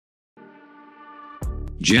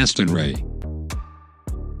Justin Ray.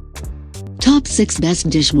 Top 6 Best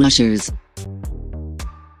Dishwashers.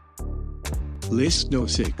 List No.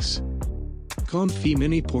 6. Comfy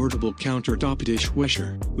Mini Portable Countertop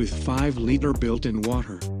Dishwasher with 5-liter built-in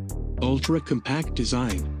water. Ultra-compact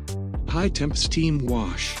design. High-temp steam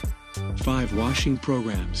wash. 5 washing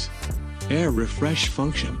programs. Air refresh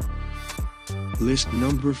function. List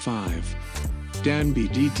number 5. Danby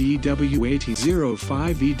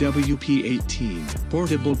DDW1805EWP18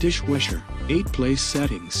 Portable Dishwasher, 8-place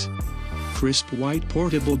settings. Crisp white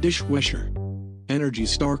portable dishwasher. Energy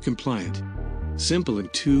Star compliant. Simple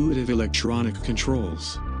intuitive electronic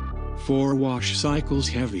controls. 4 wash cycles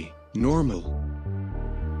heavy, normal.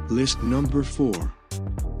 List number 4.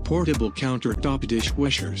 Portable Countertop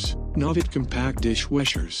Dishwashers, NOVETE Compact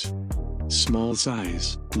Dishwashers. Small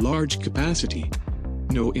size, large capacity.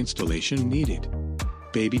 No installation needed.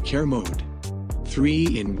 Baby care mode.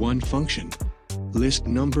 3-in-1 function. List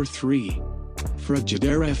number 3.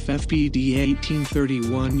 FRIGIDAIRE FFPD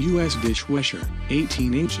 1831 US Dishwasher,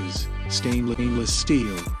 18 inches, stainless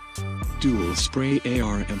steel. Dual spray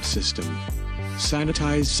ARM system.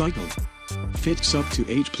 Sanitize cycle. Fits up to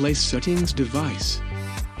 8-place settings device.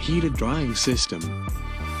 Heated drying system.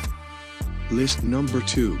 List number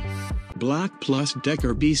 2. Black Plus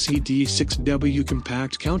Decker BCD6W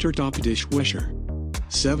Compact Countertop Dishwasher.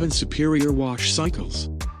 7 superior wash cycles.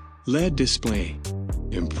 LED display.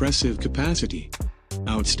 Impressive capacity.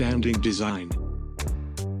 Outstanding design.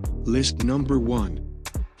 List number 1.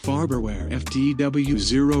 Farberware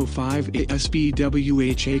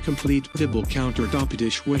FDW05ASBWHA Complete Portable Countertop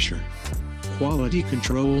Dishwasher. Quality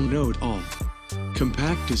control note all.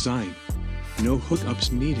 Compact design. No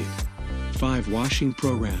hookups needed. 5 washing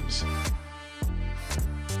programs.